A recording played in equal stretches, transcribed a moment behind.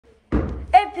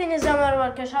Hepinize merhaba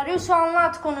arkadaşlar. Yusuf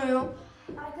anlat konuyu.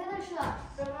 Arkadaşlar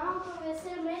Ronaldo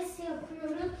vs Messi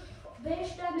yapıyoruz.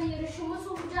 5 tane yarışımız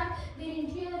olacak.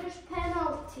 Birinci yarış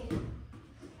penaltı.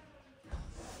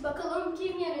 Bakalım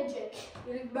kim yenecek?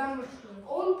 İlk ben başlıyorum.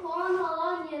 10 puan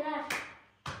alan yener.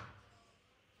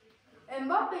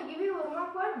 Mbappe gibi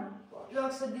vurmak var mı?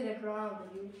 Yoksa direkt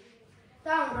Ronaldo gibi?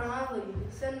 Tamam, Ronaldo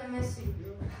gibi. Sen de Messi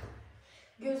gibi.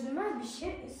 Gözüme bir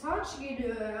şey saç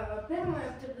geliyor ya. Perma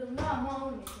yaptırdığımda ama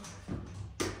olmuyor.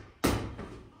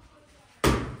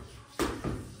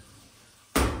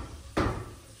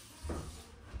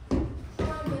 Şu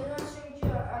an gözüme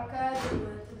çünkü arkaya doğru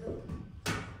yatırdım.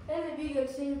 Hele bir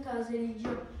gökseni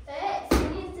tazeleyeceğim.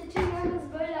 Senin saçın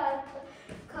yalnız böyle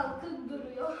kalkıp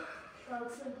duruyor.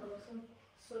 Kalksın.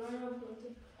 Sorun yok.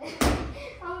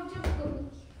 Ama çok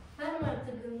komik. Perma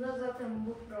yaptırdığımda zaten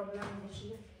bu problem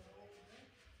yaşıyor.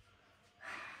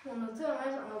 Unutuyorum,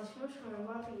 alışmış mı?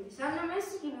 Bak gibi. Sen de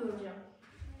Messi gibi olacağım.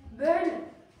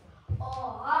 Böyle.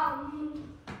 Oha.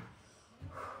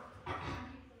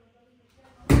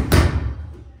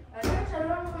 Arkadaşlar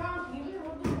ben Ronaldo gibi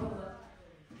vurdum valla.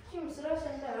 Şimdi sıra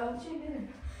sende. Alçı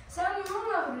benim. Sen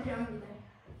bununla vuracağım bir de.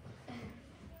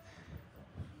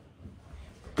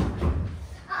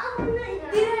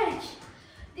 Direkt.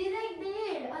 Direkt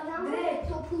değil. Adam Direkt.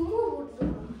 topumu vurdu.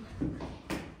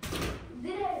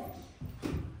 Direkt.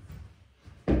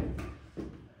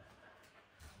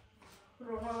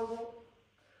 Ronaldo.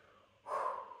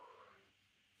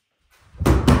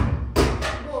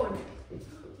 Gol.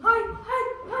 Hay.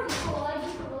 Kola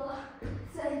git kola.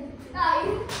 Sen git.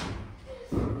 Hayır.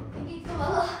 Git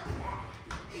kola.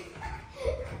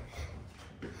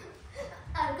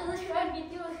 Arkadaşlar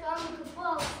gidiyor şu an topu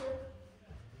aldı.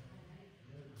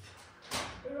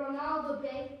 Ronaldo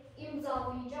Bey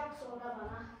imzalayacak sonra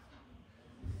bana.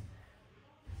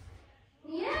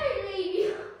 Niye öyle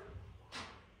yiyor?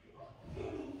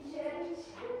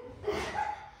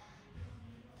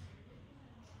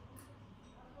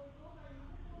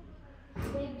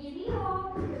 Ve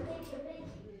geliyor. Köpek.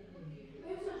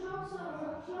 Yoksa çok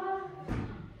sorumluluklar.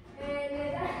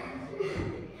 Neden?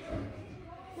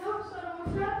 Çok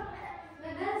sorumluluklar.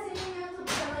 Neden senin YouTube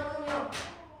kanalın yok?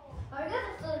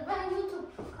 Arkadaşlar ben YouTube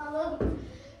kanalı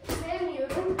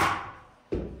sevmiyorum.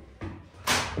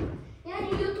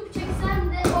 Yani YouTube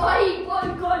çeksem de Gol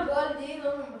değil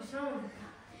oğlum, başlamadı.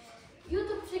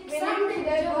 YouTube çeksem Benimki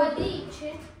de de gol. video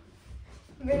için.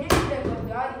 Benim de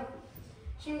gol, hadi.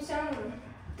 Şimdi sen vur.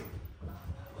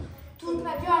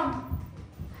 Tutacağım.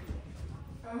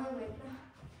 Aha, bekle.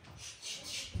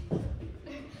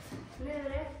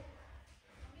 Nereye?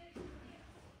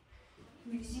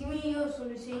 Bizi mi yiyorsun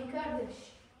Hüseyin kardeş?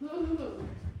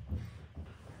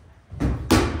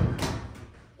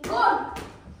 Gol.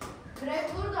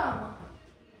 Direkt burada ama.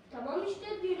 Tamam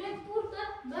işte direkt burada.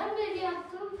 Ben nereye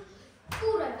attım?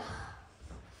 Buraya.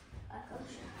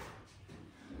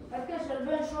 Arkadaşlar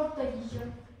ben şort da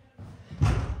giyeceğim.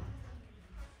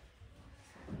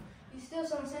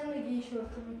 İstiyorsan sen de giy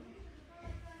şortunu.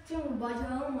 Tüm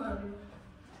bacağım ağrıyor.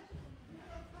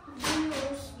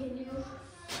 Geliyor.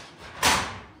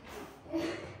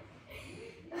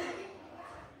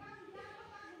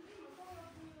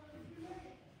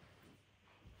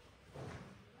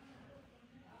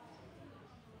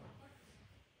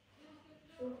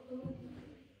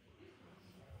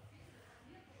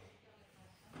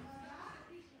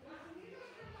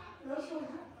 Nasıl?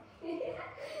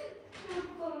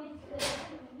 Çok komik.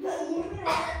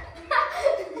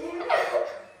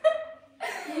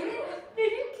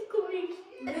 Benimki komik.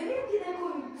 Benimki de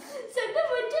komik. Sende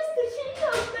Manchester şeyi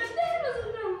yok. Bende en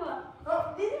azından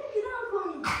var. Benimki daha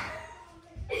komik.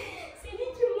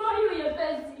 Seninki Mario'ya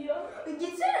benziyor.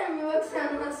 Gitsene bir bak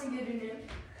sen nasıl görünüyor.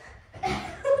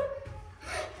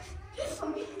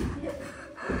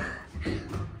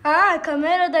 Ha,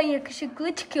 kameradan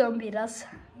yakışıklı çıkıyorum biraz.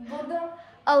 Burada.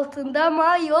 Altında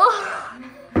mayo.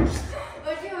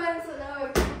 Bakayım ben sana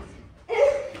bak.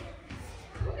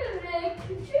 Evet,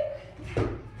 küçük.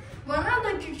 Bana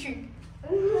da küçük.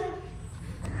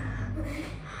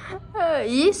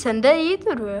 İyi, sende iyi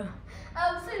duruyor.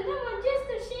 Abi sende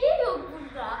Manchester şeyi yok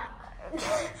burada.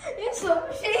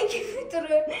 Yusuf şey gibi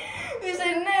duruyor.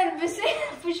 Üzerine elbise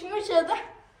yapışmış adam.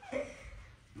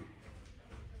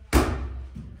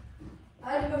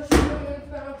 Hadi başlayalım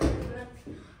lütfen okuyun.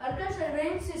 Arkadaşlar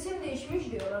benim sesim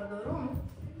değişmiş diyorlar, doğru mu?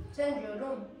 Sence doğru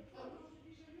mu?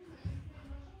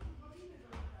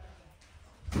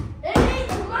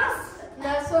 Olmaz.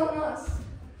 Nasıl olmaz?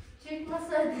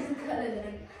 Çıkmasaydın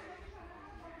kaleden.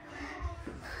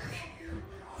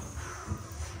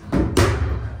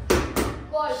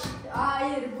 Gol.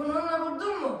 Hayır, bununla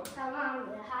vurdun mu? Tamam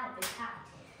hadi.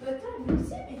 Better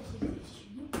messi mi girdi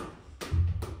şimdi?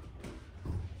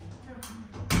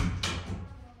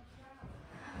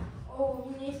 O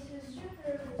yine sizce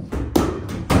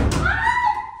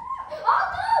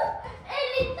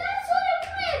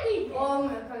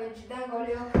olmuyor, kaleciden gol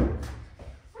yok.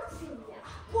 Nasıl ya?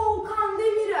 Volkan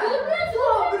Demirel.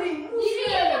 Fabri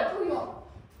Nereye yapıyor?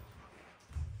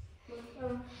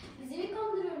 Tamam. Bizi mi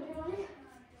kandırıyor Johnny?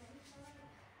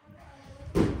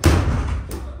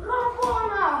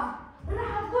 Rabona.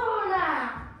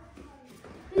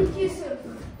 2-0.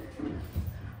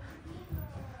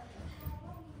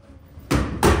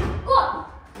 Gol!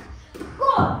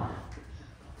 Gol.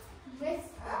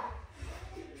 Messi.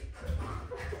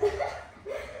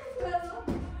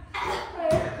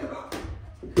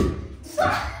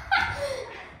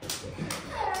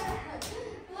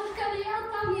 Kaleye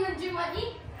atamıyor Johnny.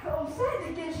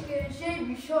 Olsaydı keşke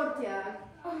bir şort ya.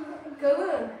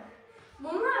 Kalın.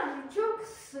 Bunlar çok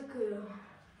sıkıyor.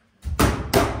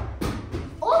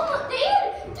 Olma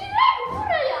değil. Direkt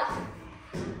buraya.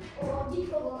 O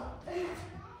değil baba.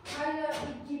 Hala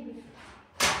 2-1.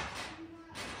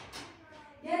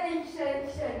 Yine ikişer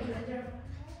gideceğim.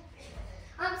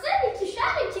 Ama sen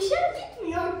ikişer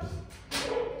gitmiyor.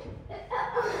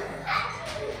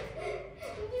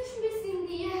 Düşmesin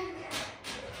diye.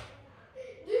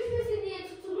 Düşmesin diye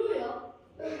tutuluyor.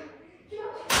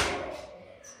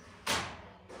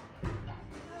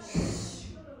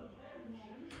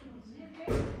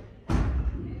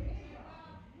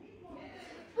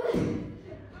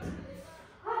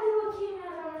 Hadi bakayım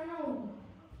ya sana ne oldu?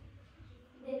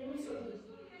 Derimi soydum.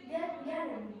 Gel.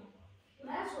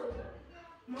 Ben soydum.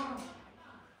 Maç.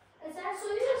 Sen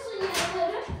soyuyorsun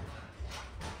yaraları.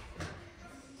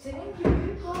 Senin gibi.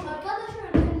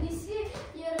 Arkadaşlar kendisi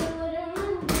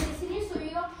yaralarının derisini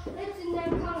soyuyor. Hepsinden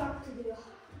kan aktırıyor.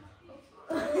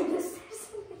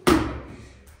 Göstersin.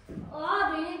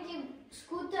 Benimki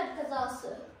scooter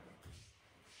kazası.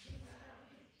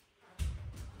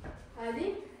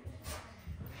 Hadi.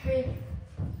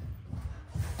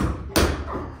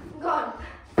 Gol.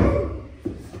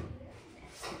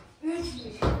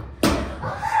 3-1.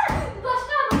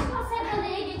 Başla sen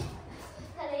kaleye geç.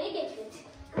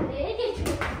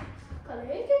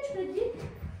 Kaleye geçmedi.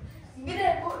 Bir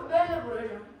de böyle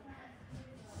vuracağım.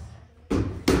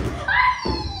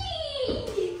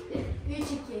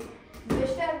 3-2.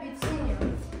 Beşler bitsin ya.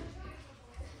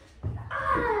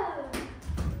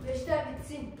 Beşler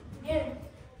bitsin. Gelin.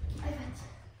 Evet.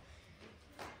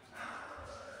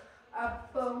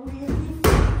 Abba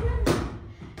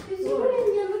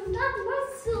Üzümün yanından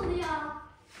nasıl ya?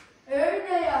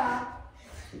 öyle ya.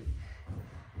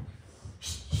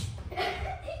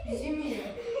 Bizim yine.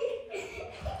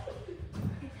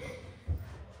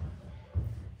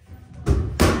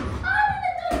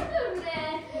 Dur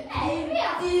be.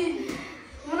 Biraz. Değil.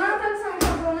 Bunu atarsan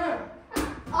kazanır.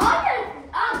 Hayır.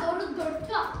 Doğru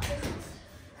 4'ü attı.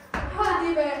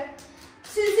 Hadi be.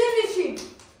 Sizin için.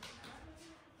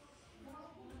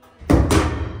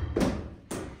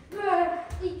 Ve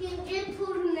İkinci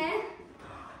tur ne?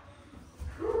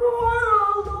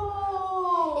 Ronaldo.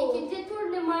 İkinci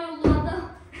tur ne mayolada?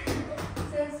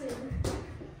 Sen söyle.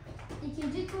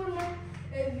 İkinci tur ne?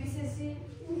 Elbisesi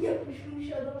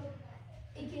yapışmış adam.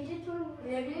 İkinci tur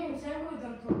ne? Ne bileyim sen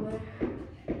koydun topları.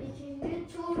 İkinci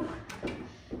tur.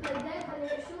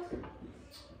 Kaleye şut.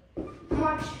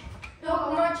 Maç.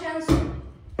 Yok maç en son.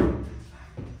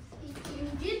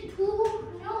 İkinci tur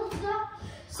ne olsa?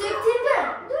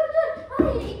 Sektirme. Dur.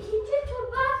 Hayır ikinci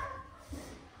tur bak.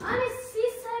 Hani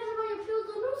siz her zaman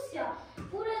yapıyordunuz ya.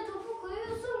 Buraya topu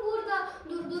koyuyorsun, burada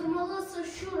durdurmalısın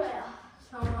şuraya.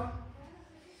 Tamam.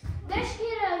 5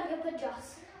 kere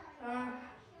yapacağız. Tamam.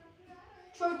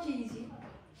 Çok easy.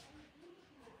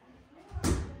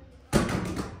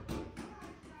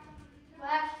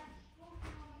 Ver.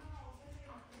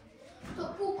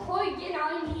 Topu koy gene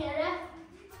aynı yere.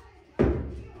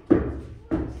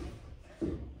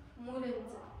 Mulet.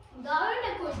 Daha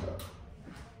öne koydu.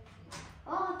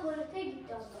 Tuvalete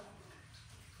gitti az da.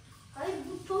 Hayır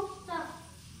bu top da.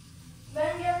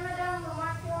 Ben gelmeden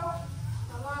vurmak yok.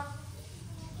 Tamam.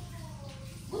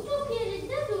 Bu top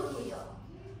yerinde durmuyor.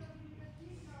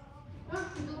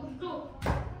 Durdu.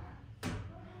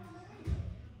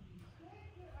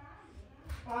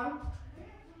 Tamam.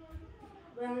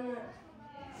 Ben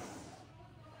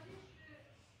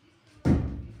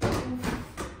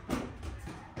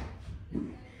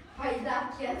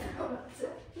haydak yatamadı.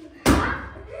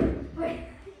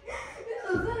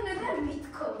 Uzun neden bit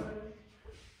kovuyor?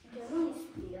 Canım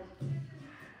istiyor.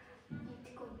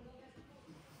 Gitti koy.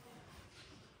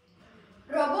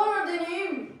 Rabona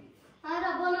deneyim.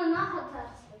 Hayır bana ne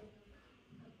atarsın?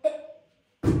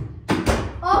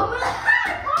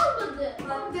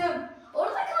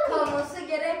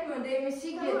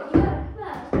 Messi Tamam, geldi.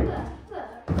 ver.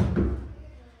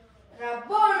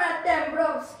 Rabona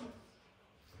Dembrovski.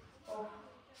 Oh.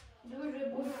 Dur,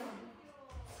 bu.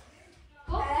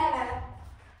 Top,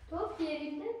 top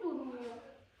yerinde durmuyor.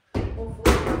 Of.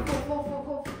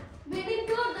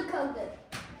 Benimki orada kaldı.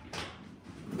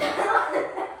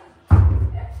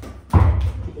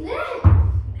 Ne?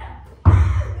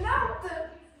 Ne yaptın?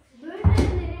 Böyle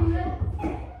ellerimle.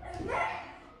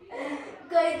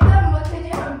 Kayıttan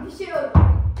bakacağım, bir şey oldu.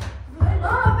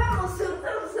 Aa, ben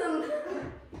ısırdım sandım.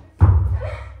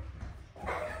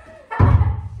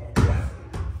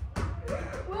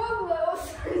 Vallahi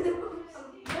ısırdım.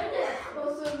 Böyle.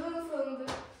 Isırdım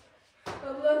sandım.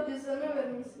 Allah cezanı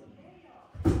vermesin.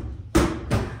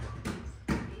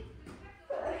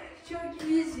 Çok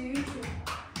iyiyiz, 3-3.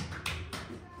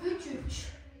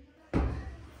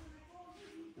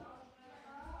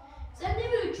 Sen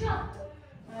de bir 3 yaptın.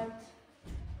 Evet.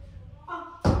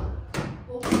 Ah.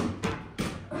 Hop.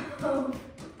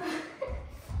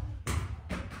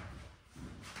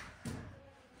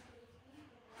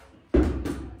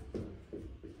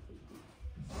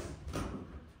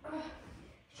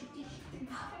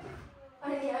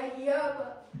 Ay ya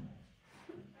bak.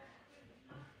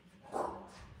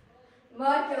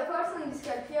 Mark yaparsan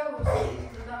diskalifiye olursun.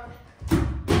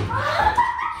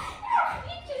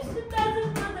 Hiç üstünden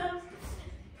zıpladım.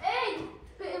 Evet,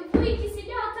 bu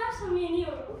ikisini atarsam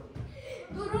yeniyorum.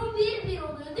 Durum 1-1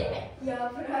 oluyor değil mi?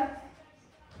 Ya bırak.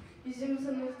 Bizim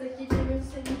sınıftaki Cemil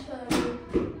seni çağırıyor.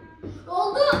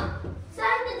 Oldu.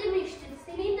 Sen de demiştin.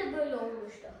 Senin de böyle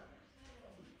olmuştu.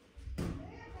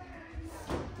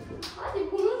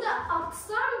 Hadi bunu da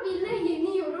atsam bile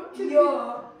yeniyorum. Çünkü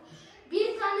Yo.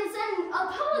 bir tane sen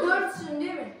atamadın. 4'sün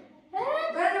değil mi?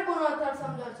 Evet. Ben de bunu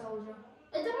atarsam 4 alacağım.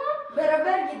 Tamam.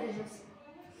 Beraber gideceğiz.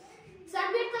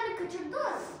 Sen bir tane kaçırdın.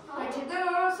 Kaçırdım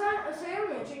ama sen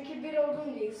sayılmıyor çünkü 1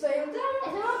 oldun değil. Sayıldı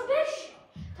ama. Tamam 5.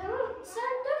 Tamam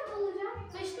sen 4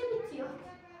 alacaksın. 5'te bitiyor.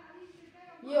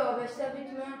 Yo, 5'te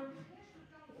bitmiyor.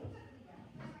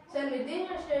 Sen dediğin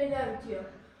şeyler bitiyor.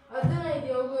 Adı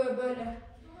neydi oluyor böyle?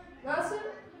 Nasıl?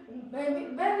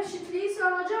 Ben eşitliği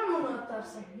sağlayacağım bunu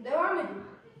atarsın. Devam edin.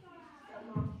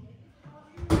 Tamam.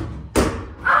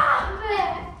 Ah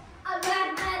be!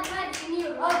 Ver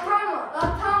yeniyorum.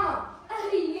 Atama.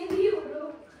 Ay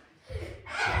yeniyorum.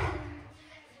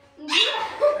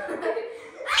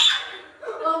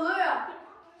 Oluyor.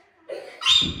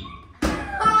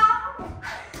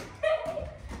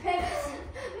 Hepsi.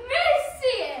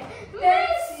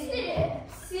 Messi!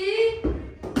 Si.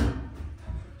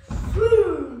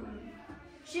 Su.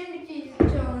 Şimdiki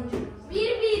challenge'ımız.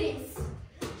 1-1'iz.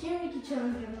 Şimdiki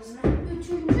challenge'ımız ne? 3.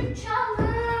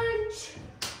 challenge.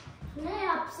 Ne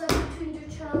yapsak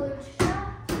 3. challenge'da?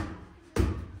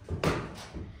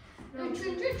 3.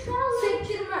 challenge.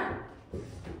 Sektirme.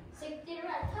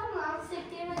 Sektirme. Tamam,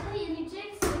 sektirmede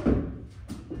yeneceksin.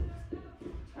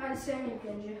 Hadi sen ilk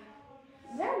önce.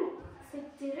 Ben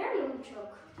sektiremem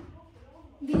çok.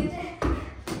 1.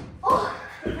 Oh!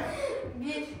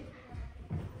 1.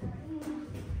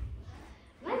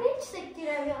 Ben hiç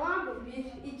sektiremiyorum abi.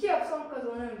 1. 2 yapsam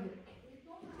kazanıyorum direkt.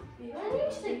 Ben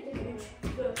hiç sektiremiyorum.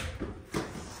 4.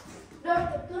 4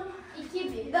 yaptım.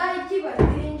 2-1. Daha 2 var.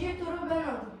 Birinci turu ben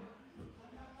aldım.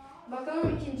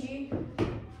 Bakalım ikinciyi.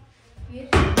 1.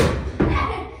 2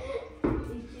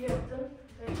 yaptım.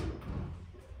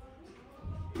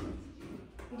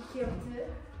 2 yaptı.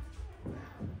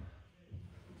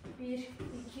 1,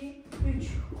 2,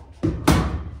 3.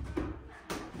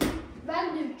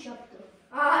 Ben de 3 yaptım.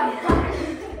 Ay.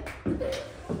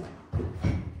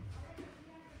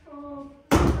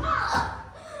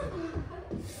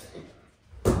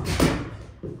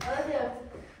 Hadi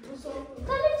artık. Bu son.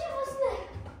 Kalecimiz ne?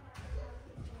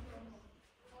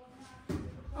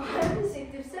 Hadi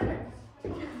sektirsene.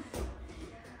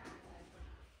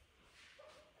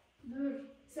 Dur.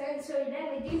 Sen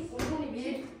söylemedin. Onun 1,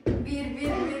 için.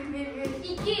 1.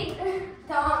 2.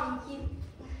 Tamam 2.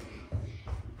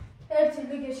 Her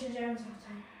türlü geçeceğim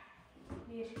zaten.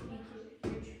 1, 2, 3,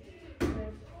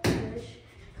 4,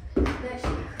 5.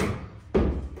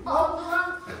 Oldu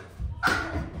lan.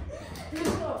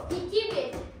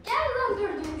 2-1. Gel lan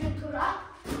 4. tura.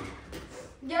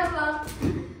 Gel lan.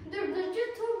 4.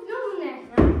 tur yok ne?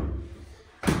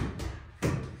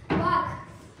 Bak.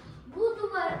 Bu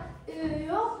duvar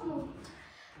yok mu?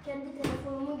 Kendi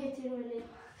telefonumu getirmeliyim.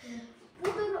 Bu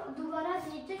duvara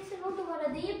diyeceksin, o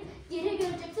duvara deyip geri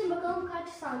göreceksin bakalım kaç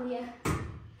saniye.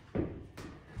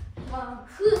 Tamam.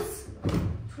 Hız.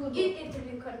 Git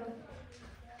getir yukarıdan.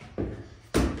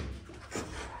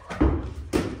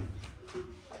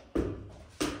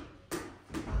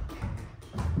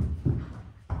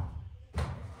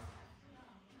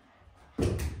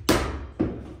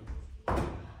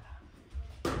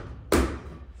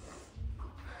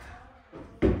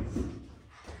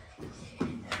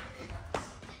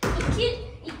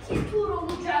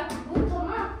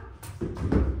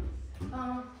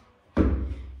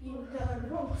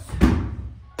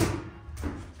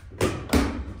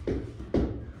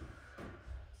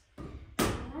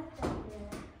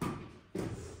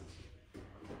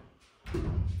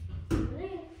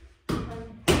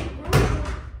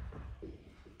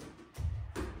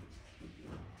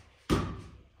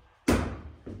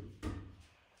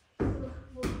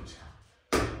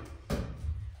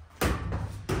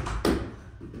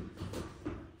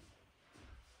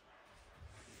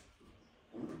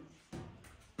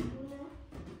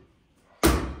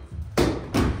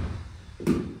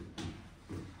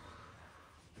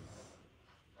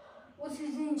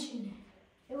 denizin içinde.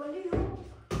 Öyle yok.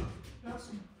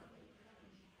 Nasıl?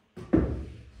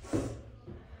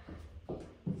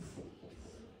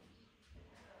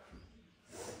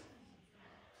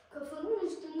 Kafanın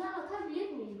üstünden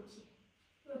atabilir miyim ki?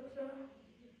 Bekle.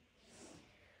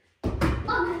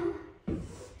 Anam.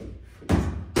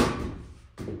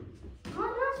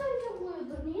 Nasıl öyle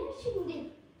buydu? Niye şimdi?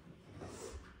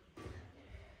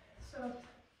 Saat.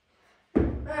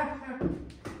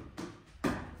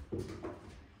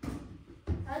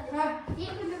 Hadi.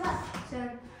 İlk bir bak.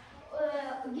 Sen.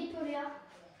 Git oraya.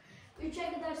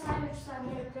 3'e kadar say 3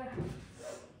 saniye. Bekle.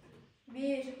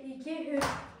 1, 2, 3.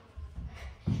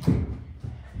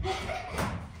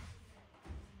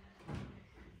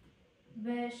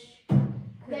 Beş.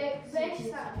 5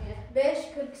 saniye.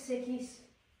 5:48.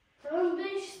 Tamam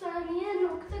 5 saniye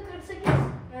nokta 48.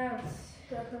 Evet.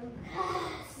 Bakalım.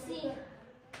 Sil.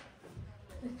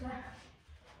 Bekle.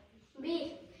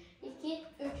 1, 2,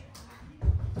 3.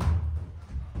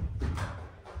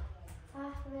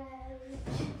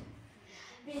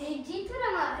 Birinci tur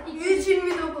ama.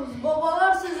 3:29.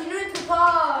 Babalar sözünü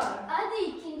tutar. Hadi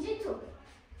ikinci tur.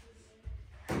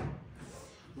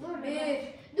 Dur.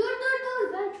 1. Dur.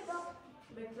 Ben çok.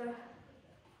 Bekle.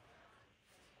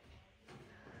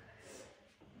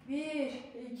 1,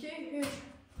 2, 3.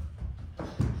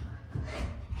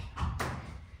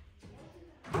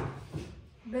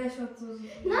 Beş 30.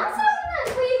 Nasıl bunlar?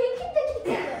 Bu 2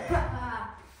 dakika.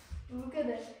 Bu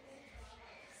kadar.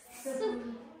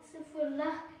 Sıfırla.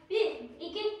 1,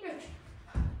 2, 3.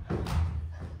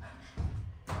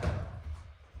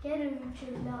 Gel 3,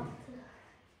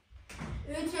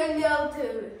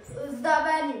 3:56. Hızda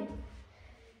benim.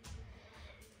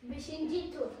 5.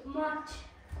 tur. Maç.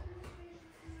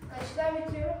 Kaçta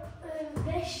bitiyor?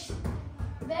 5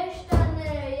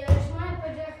 tane yarışma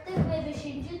yapacaktık ve 5.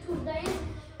 turdayız.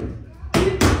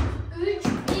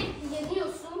 3-1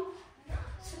 yeniyorsun.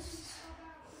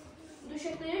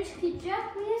 Düşekleri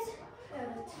çıkacak mıyız?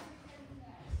 Evet.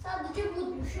 Sadece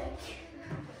bu düşek.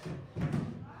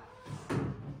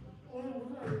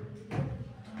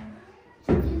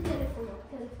 Çekil telefonu.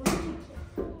 Telefonu çekil.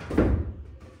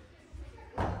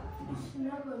 Üstüne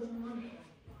koyacağım abi.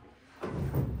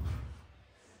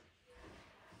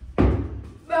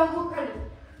 Ben bu kalem.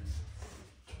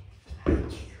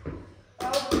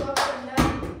 Al bu da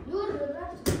kalem. Dur.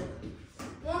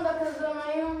 Bunu da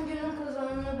kazanayım, günün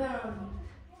kazananını ben alayım.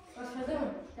 Başladı mı?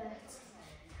 Evet.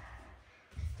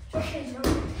 Çok heyecanlı.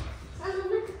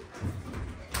 Anladık.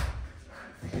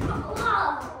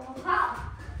 Oha! Oha!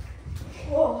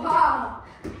 Oha!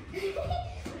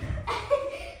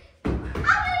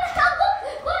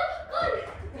 Gol!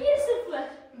 1-0.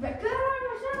 Bekle lan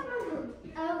aşağı atmadım.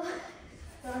 Al.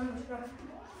 Tamam bırak.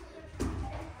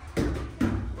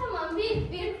 Tamam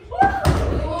 1-1.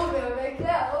 Olmuyor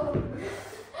bekle oğlum.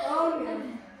 Olmuyor.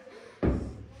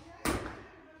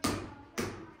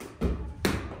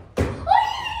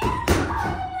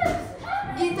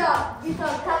 Git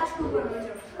al taç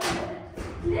kullanacağım.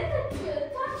 Ne taşı?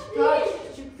 Taş Taç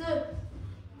değil. çıktı.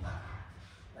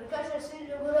 Arkadaşlar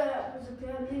sizce buraya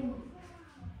zıplayabilir miyim?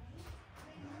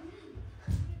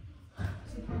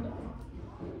 Zıpladı mı?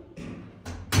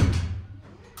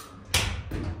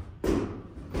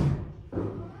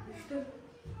 Düştü.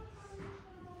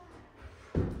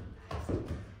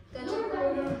 Dur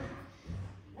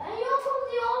ben yokum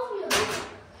diye olmuyor.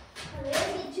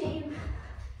 Nereye geçeyim?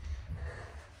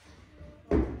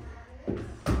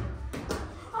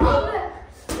 Abi.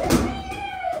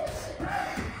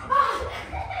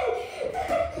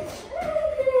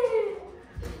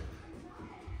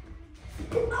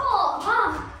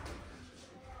 Oha.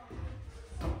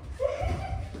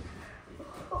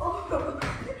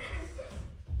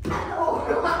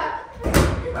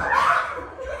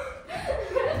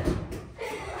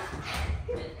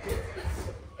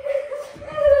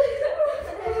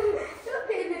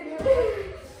 Çok eğleniyorum.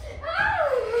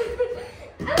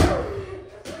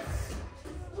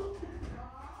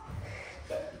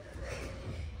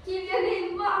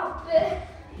 Kylian Mbappe.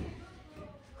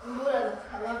 Burada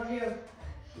alabiliyorum.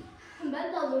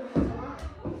 Ben de alırım o zaman.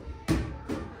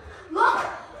 Lan!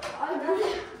 Ay ben de.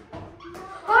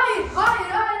 Hayır.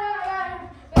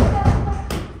 Bekle.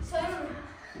 Sayalım.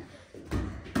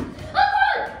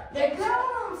 Bekle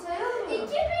oğlum sayalım.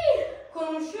 2-1.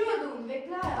 Konuşuyordum.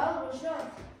 Bekle al boşa.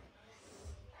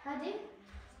 Hadi.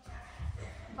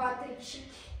 Fatih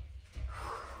Şık.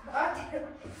 Hadi.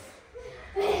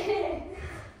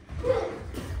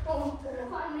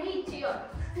 Oha ne içiyor?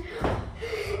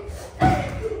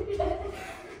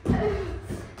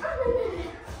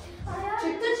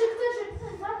 Çıktı.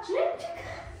 Çık.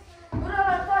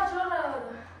 Buralar taç oralarda.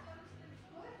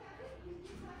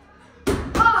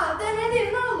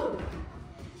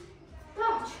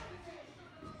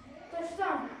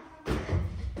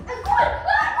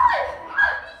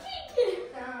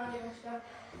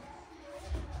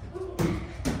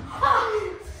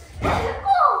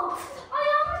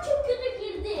 Ayağıma çok kötü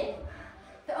girdi.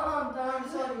 Tamam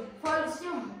sorry. Faul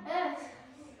istiyor mu? Evet.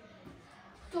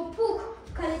 Topuk.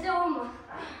 Kalede olma.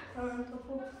 Tamam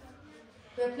topuk.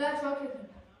 Bekler çok kötü.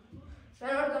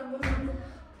 Ben oradan vurdum.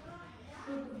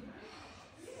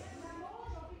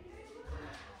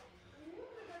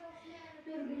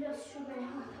 Dur biraz şuraya.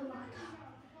 Tamam.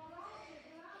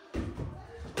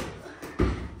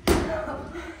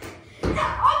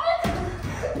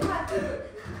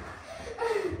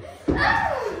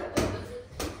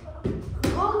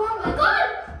 Gol lan be. Gol!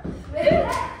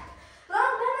 Bekle.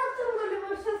 Lan ben attım golü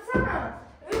başlatsana.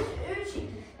 3-2.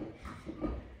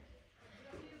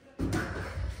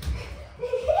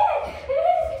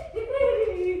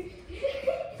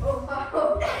 Oha.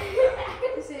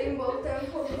 Senin bol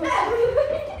tempo.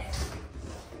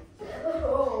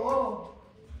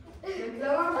 Bekle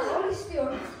lan gol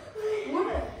istiyorum. Bu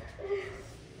ne?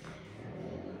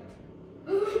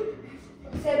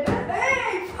 Sebep.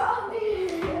 Hey!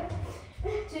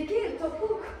 Çekil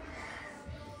topuk.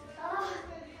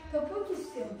 Topuk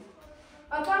istiyorum.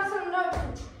 Atarsan da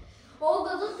Olga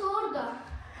da orada.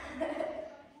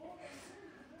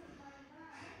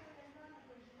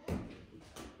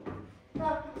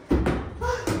 tamam.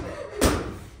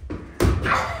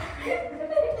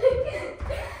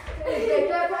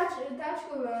 Bekler taç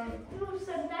kullan. Dur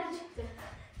senden çıktı.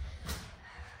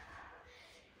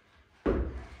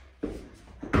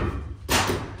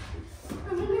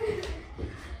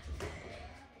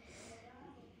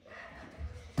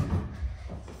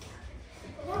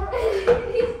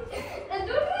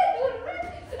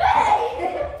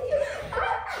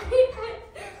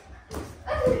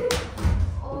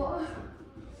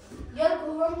 Gel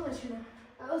kullan taşını.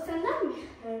 O senden mi?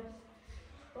 Evet.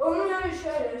 Olmuyor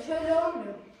şöyle. Şöyle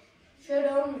olmuyor. Şöyle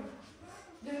olmuyor.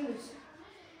 Dümdüz.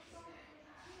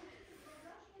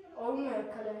 Olmuyor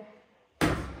kale.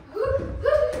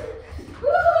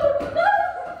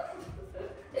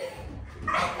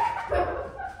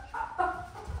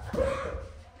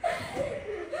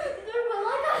 Dur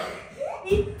bana.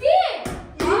 İtti.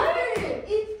 Hayır.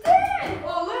 İtti.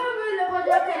 Oluyor böyle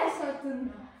bacak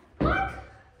yasaktın. Bak.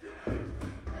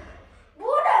 Bu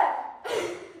ne?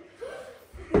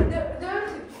 4-3.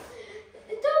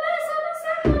 Tövbe sana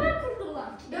sen bana kurdun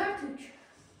lan. 4-3.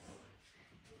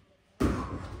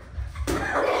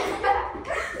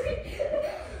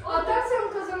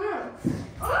 Atarsam kazanırım.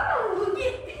 Bu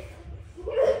git.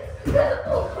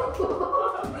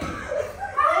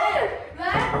 Hayır.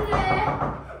 Verme.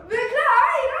 Bekle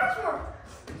hayır açma.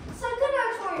 Sakın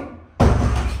açmayın.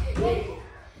 Verme.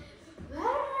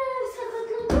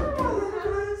 Sakatladın mı?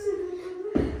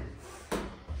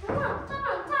 Tamam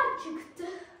taç çıktı.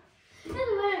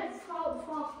 Hadi ver. Faul.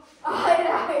 Hayır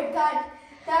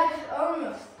taç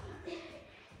olmuyor.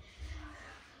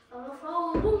 Ama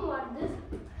faulum vardı.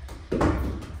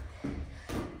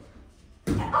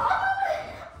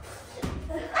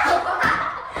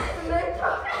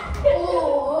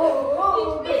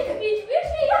 Hiçbir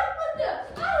şey yapmadı.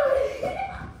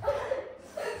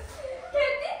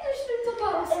 Kendin düştün top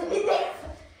arasına.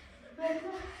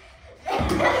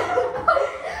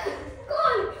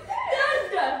 Gol.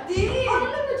 4-4. Değil.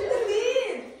 Anlamayacağım.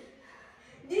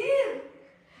 Değil.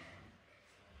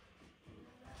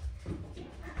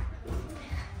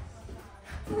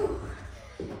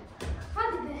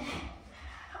 Hadi be.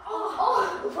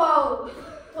 Faul.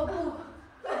 Topuk.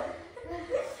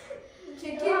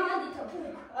 Çekil. Tamam, hadi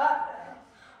topuk.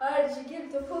 Hayır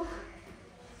çekil topuk.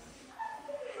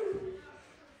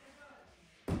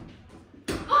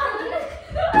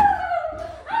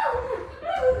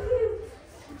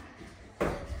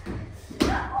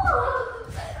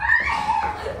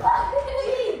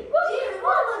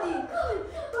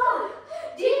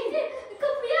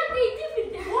 Kapıya değdi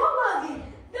bir de. Vallahi değil.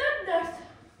 4-4.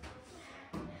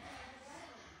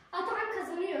 Atan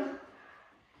kazanıyor.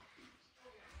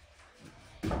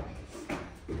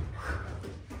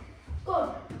 Gol.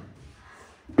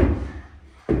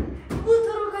 Bu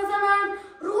turu kazanan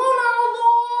Ronaldo.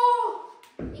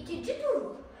 İkinci tur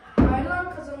mu? Hayır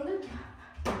lan kazandık ya.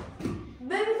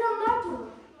 Ben bir tane daha tur.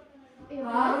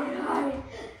 Hayır.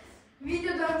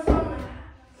 Videodan sonra.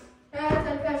 Evet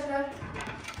arkadaşlar.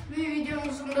 Bir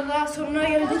videomuzun da daha sonuna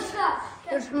geldik. Arkadaşlar.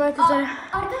 Görüşmek üzere.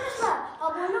 Arkadaşlar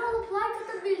abone olup like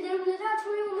atıp bildirimleri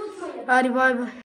açmayı unutmayın. Hadi bay bay.